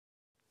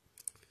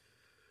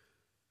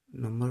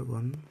Number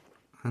 1,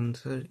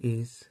 answer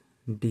is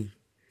D.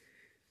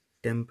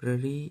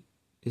 Temporary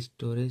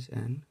storage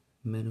and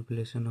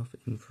manipulation of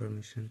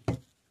information.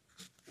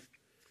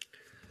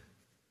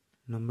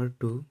 Number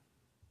 2,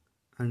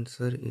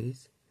 answer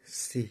is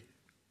C.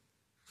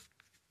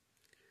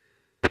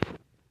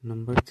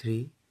 Number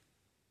 3,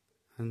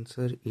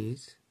 answer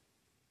is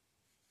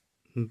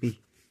B.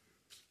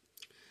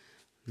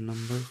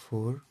 Number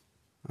 4,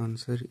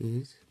 answer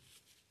is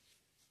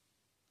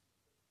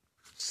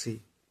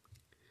C.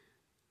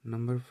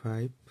 Number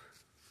 5,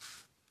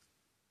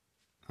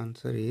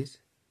 answer is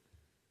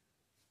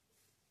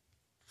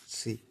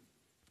C.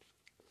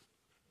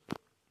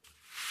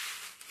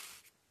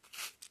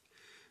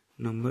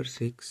 Number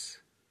 6,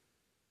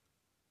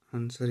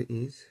 answer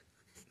is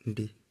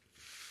D.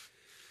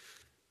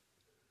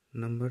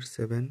 Number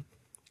 7,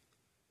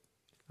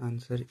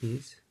 answer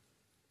is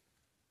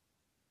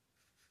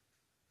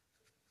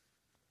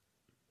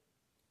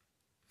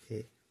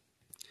A.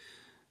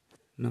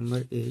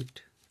 Number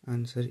 8,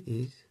 answer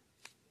is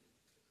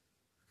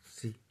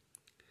C.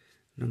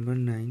 Number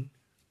 9,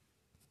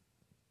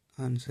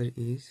 answer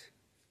is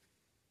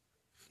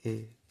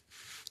A.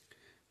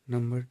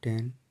 Number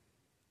 10,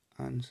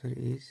 answer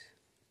is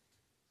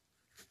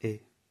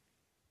A.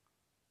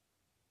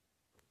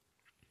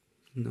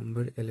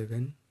 Number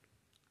 11,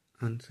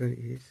 answer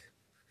is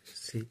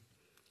C.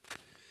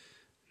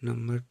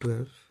 Number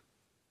 12,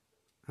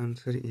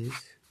 answer is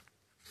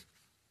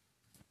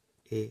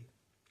A.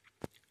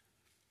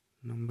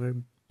 Number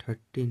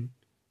 13,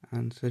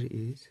 answer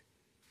is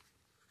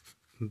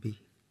B.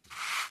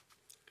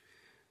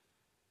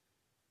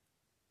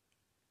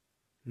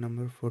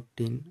 Number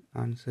 14,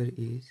 answer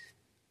is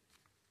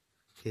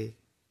A.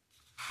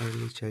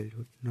 Early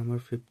childhood. Number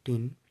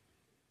 15,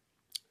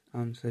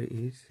 answer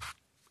is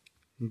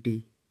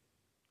D.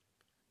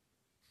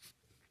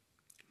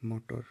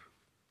 Motor.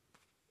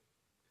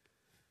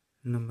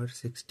 Number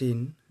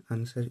 16,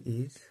 answer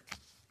is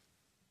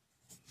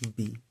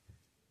B.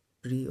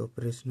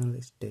 Pre-operational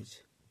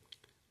stage.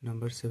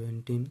 Number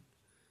 17,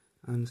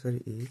 answer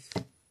is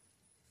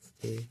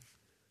A.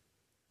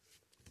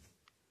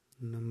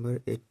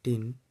 Number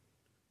 18,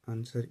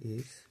 answer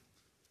is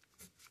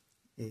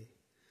A.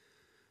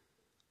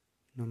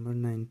 Number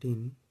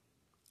 19,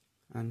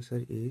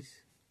 answer is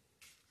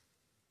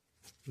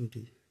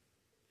D.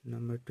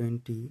 Number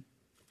 20,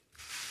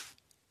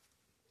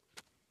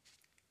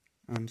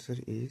 answer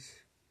is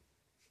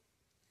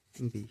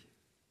B.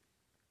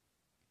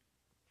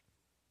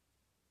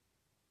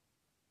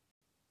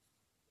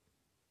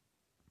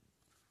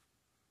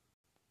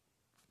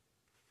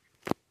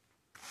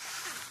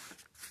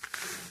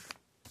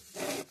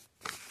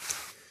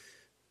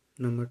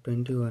 Number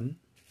 21,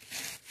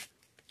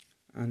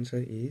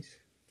 answer is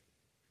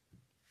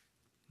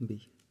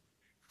B.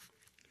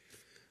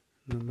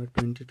 Number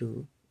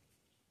 22,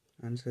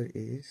 answer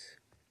is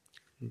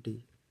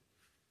D.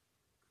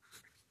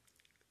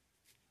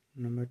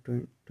 Number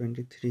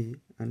 23,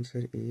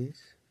 answer is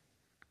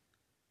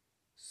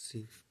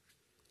C.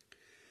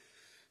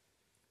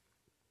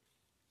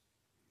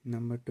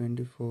 Number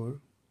 24,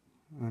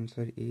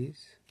 answer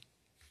is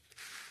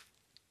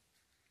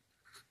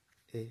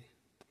A.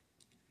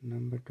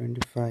 Number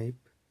 25,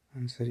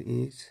 answer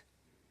is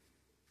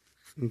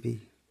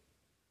B.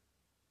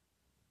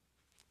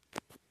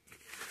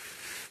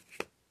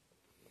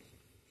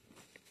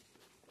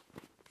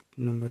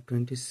 Number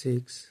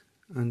 26,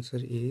 answer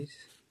is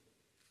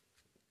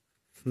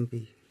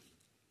B.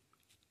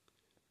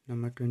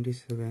 Number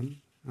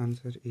 27,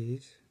 answer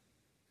is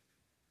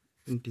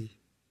D.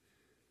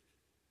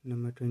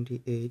 Number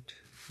 28,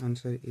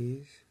 answer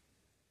is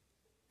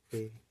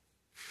A.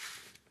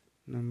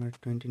 Number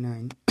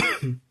 29,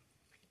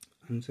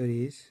 answer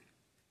is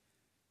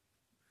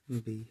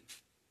B.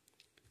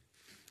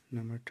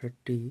 Number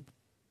 30,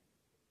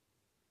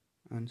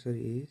 answer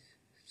is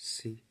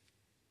C.